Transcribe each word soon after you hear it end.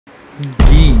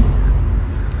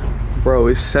Bro,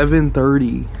 it's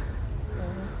 7:30.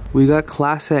 We got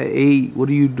class at 8. What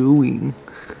are you doing?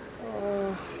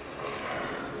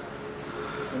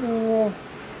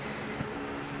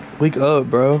 Wake up,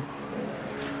 bro.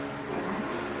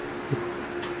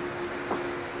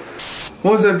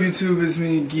 What's up, YouTube? It's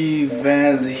me, Guy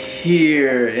Vans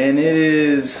here, and it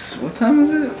is, what time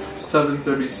is it?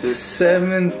 7:36.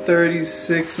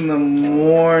 7:36 in the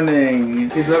morning.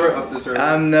 He's never up this early.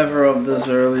 I'm never up this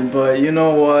early, but you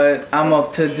know what? I'm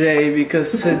up today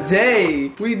because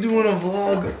today we doing a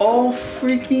vlog all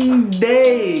freaking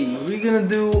day. We're gonna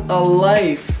do a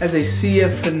life as a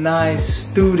CFNI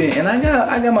student, and I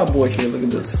got my boy here. Look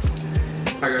at this.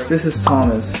 This is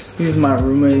Thomas. He's my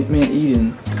roommate. Man,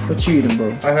 Eden. What you eating,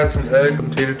 bro? I had some egg,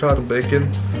 some tater tot, and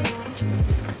bacon.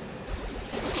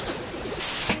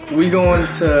 We going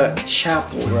to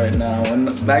chapel right now, and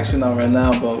actually not right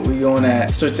now, but we going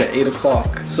starts at 8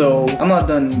 o'clock. So I'm not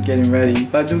done getting ready,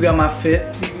 but I do got my fit.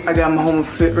 I got my home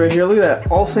fit right here. Look at that,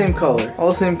 all same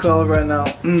color right now.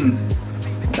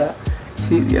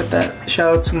 See, you got that.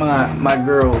 Shout out to my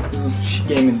girl. She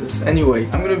gave me this. Anyway,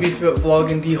 I'm gonna be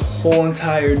vlogging the whole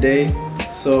entire day.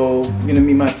 So I'm gonna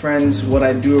meet my friends, what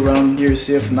I do around here at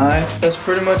CFNI. That's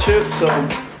pretty much it. So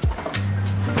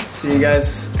see you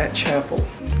guys at chapel.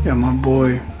 Got my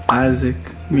boy Isaac,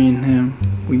 me and him.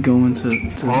 We going to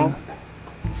Huh?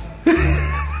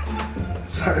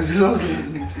 Sorry, I was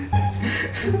listening to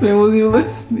you. Man wasn't even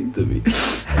listening to me.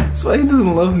 That's why he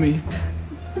doesn't love me.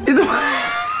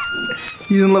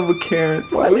 He's in love with Karen.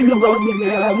 Why do you love me,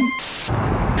 man?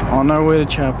 On our way to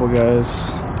chapel,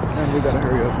 guys. And we gotta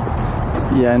hurry up.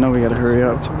 Yeah, I know we gotta hurry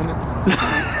up. 2 minutes.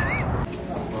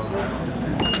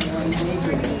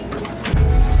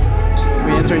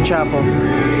 We entering chapel.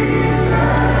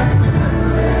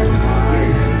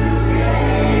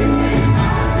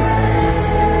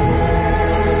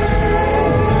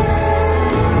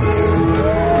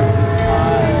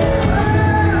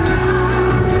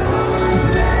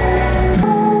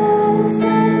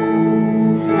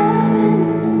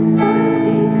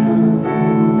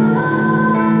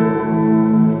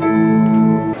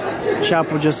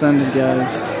 Chapel just ended,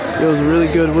 guys. It was really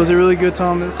good. Was it really good,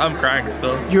 Thomas? I'm crying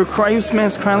still. You were crying? This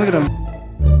man's crying. Look at him.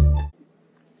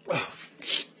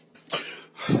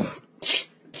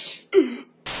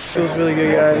 It was really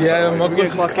good, guys. Yeah, I'm so we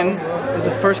get clocking. It's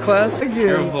the first class.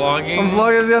 You're vlogging? I'm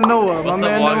vlogging. I got Noah. My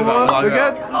man Noah. We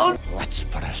got. Let's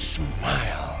put a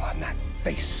smile on that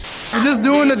face. We're just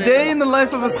doing a day in the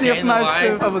life of a CFNI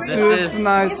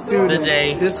student. The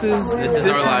day. This is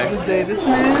our life. The day. This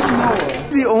man is Noah.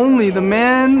 The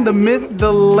man, the myth,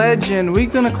 the legend. We're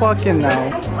gonna clock in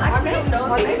now.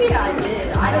 Maybe I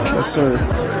did. I don't know. Yes, sir.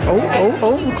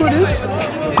 Oh, look at this.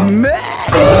 Maddie!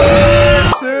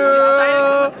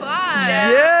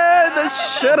 Yeah,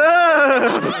 shut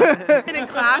up! Been in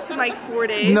class in like 4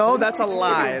 days. No, that's a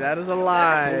lie. That is a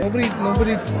lie.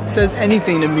 Nobody says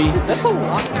anything to me. That's a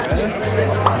lie.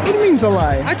 What do you mean it's a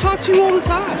lie? I talk to you all the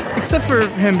time. Except for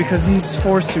him because he's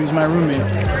forced to. He's my roommate.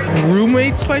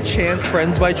 Roommates by chance,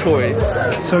 friends by choice.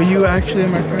 So you actually are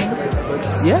my friend?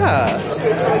 Yeah.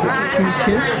 Can we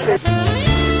kiss?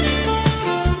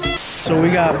 So we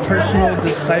got personal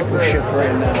discipleship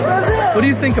right now. What do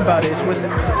you think about it? It's with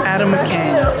Adam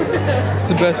McCain. It's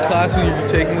the best class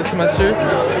we've taken this semester.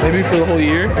 Maybe for the whole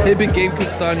year. Him and Gabe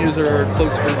Castaños are our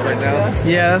close friends right now.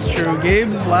 Yeah, that's true.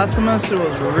 Gabe's last semester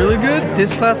was really good.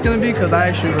 His class gonna be, because I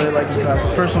actually really like his class.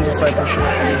 Personal discipleship.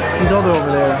 He's all the way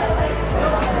over there.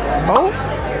 Oh?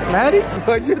 Maddie?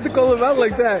 Why'd you have to call him out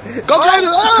like that? Go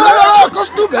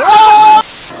stupid!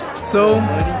 So,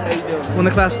 when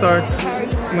the class starts,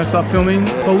 I'm gonna stop filming,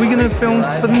 but we're gonna film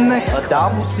for the next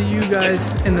class. We'll see you guys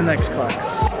in the next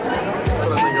class.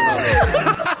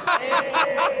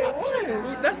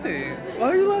 Nothing. Why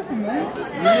are you laughing, man?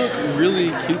 You look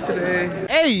really cute today.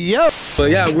 Hey, yo! But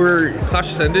yeah, class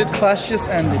just ended. Class just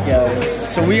ended,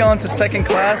 guys. So we on to second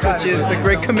class, which is the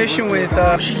Great Commission with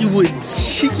Cheeky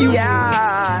Woods.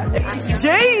 Yeah!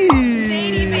 Jade!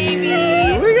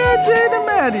 Baby! We got Jade and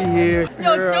Maddie here.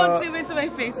 Don't zoom into my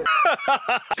face.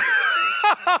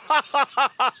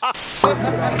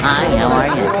 Hi, how are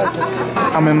you?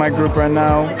 I'm in my group right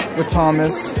now with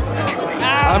Thomas.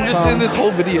 I'm just in this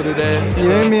whole video today. You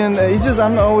know what I mean?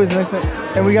 I'm always next to him.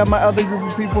 And we got my other group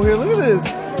of people here. Look at this.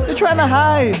 They're trying to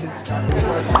hide.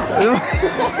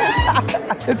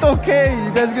 It's okay.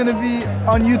 You guys are going to be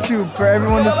on YouTube for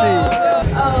everyone to see.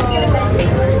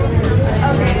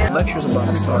 Okay. lecture's about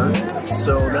to start,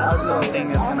 so that's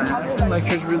something that's gonna happen.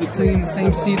 Lecture's really sitting in the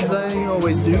same seat as I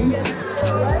always do.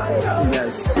 So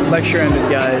guys, lecture ended,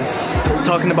 guys.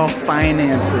 Talking about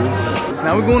finances. So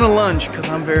now we're going to lunch because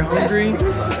I'm very hungry.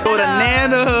 Go to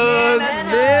Nana's.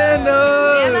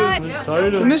 Nana's.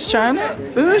 Miss China.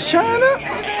 Miss China.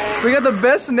 We got the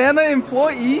best Nana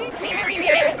employee.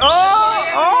 Oh.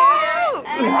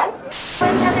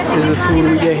 This is the food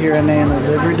we get here at Nana's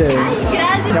every day.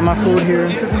 Got my food here.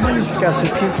 Got some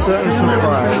pizza and some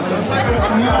fries.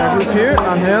 That group here,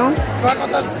 Angel.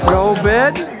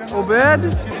 Got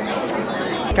Obed.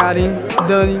 Scotty,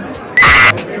 Dunny.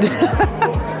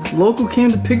 Local came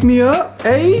to pick me up.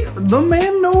 Hey, the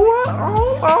man Noah.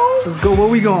 Oh. Let's go. Where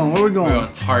we going? We're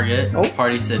going Target,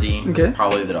 Party City,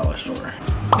 probably the dollar store.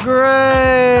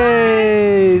 Grace.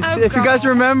 If you guys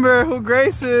remember who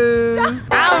Grace is.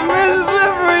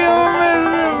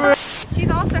 She's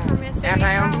also from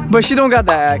Mississippi. But she don't got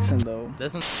that accent though.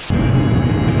 This one.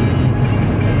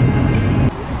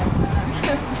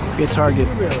 We at Target.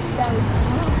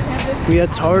 We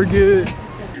at Target.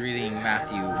 Reading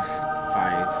Matthew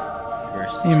 5,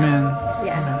 verse 10. Amen.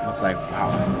 Yeah. I was like, wow.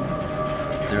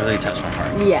 It really touched my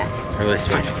heart. Yeah. Really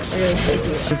sweet.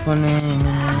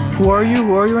 Who are you?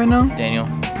 Who are you right now? Daniel.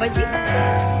 But you?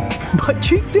 Butt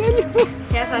cheek Daniel?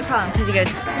 That's what I call him, because he goes,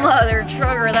 mother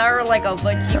trucker, that were like a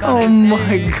butt cheek on Oh his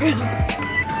my neck. god.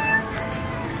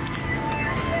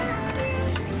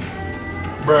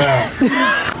 Bruh.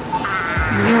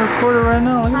 You're gonna record it right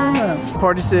now. Look at that.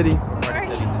 Party City.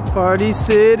 Party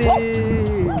City.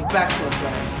 Backflip,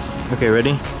 guys. Okay,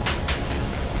 ready?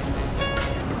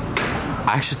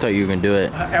 I actually thought you were gonna do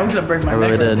it. I was gonna break my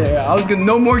really neck right did. there. I was gonna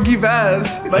no more give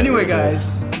ass. But anyway,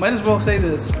 guys, might as well say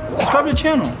this. Subscribe to the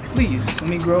channel, please. Let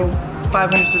me grow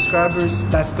 500 subscribers.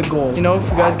 That's the goal. You know, if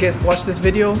you guys watch this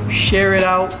video, share it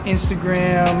out.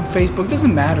 Instagram, Facebook,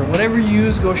 doesn't matter. Whatever you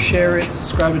use, go share it.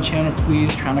 Subscribe to the channel,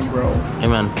 please. Trying to grow.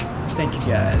 Amen. Thank you,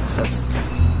 guys.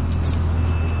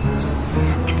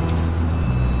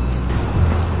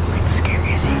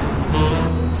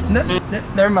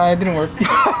 Never mind, it didn't work.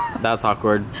 That's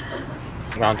awkward.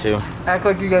 Round 2. Act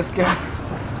like you guys care.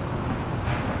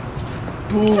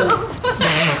 Boo.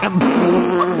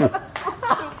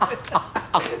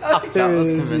 That was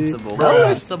convincible.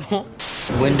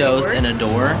 Windows and a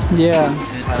door. Yeah.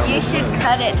 You should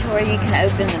cut it to where you can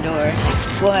open the door.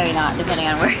 Well, maybe not, depending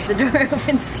on where the door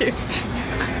opens to.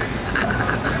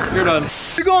 You're done.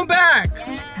 We're going back.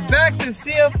 Back to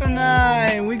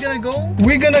CFNI. We're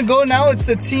gonna go now. It's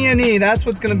the TNE. That's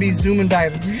what's gonna be zooming by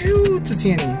to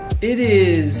TNE. It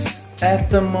is at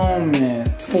the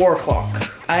moment 4 o'clock.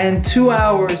 In 2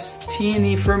 hours,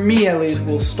 TNE for me at least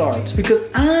will start because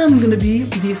I'm gonna be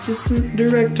the assistant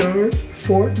director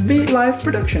for the live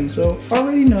production. So you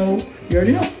already know.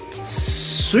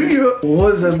 See ya.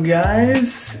 What's up,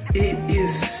 guys? It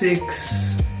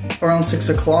is around 6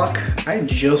 o'clock. I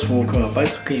just woke up. I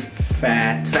took a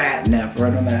fat nap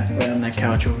right on that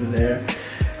couch over there.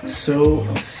 So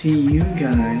I'll see you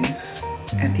guys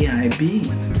at the IB.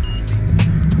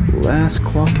 Last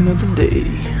clocking of the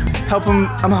day.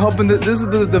 I'm helping this is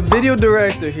the video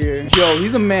director here. Joe,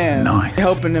 he's a man. Nice.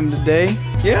 Helping him today.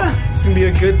 Yeah, it's gonna be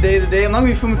a good day today. I'm not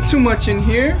gonna be filming too much in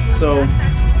here. So,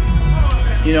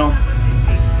 you know,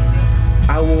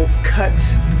 I will cut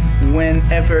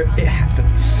whenever it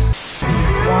happens.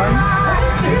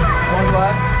 One's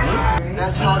live.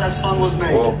 That's how that song was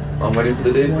made. Well, I'm waiting for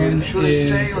the day for you to Should I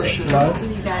stay or should I?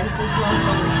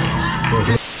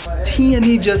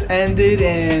 TNE just ended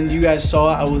and you guys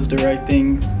saw I was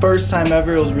directing. First time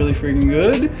ever, it was really freaking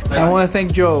good. I want to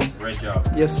thank Joe. Great job.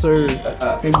 Yes, sir.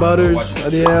 Big Butters,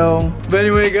 Adiel. But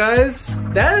anyway, guys,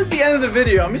 that is the end of the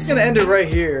video. I'm just gonna end it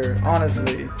right here,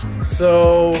 honestly.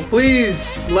 So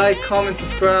please like, comment,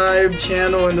 subscribe,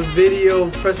 channel in the video,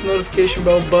 press the notification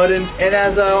bell button. And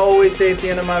as I always say at the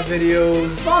end of my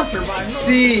videos,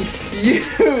 see you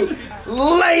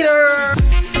later.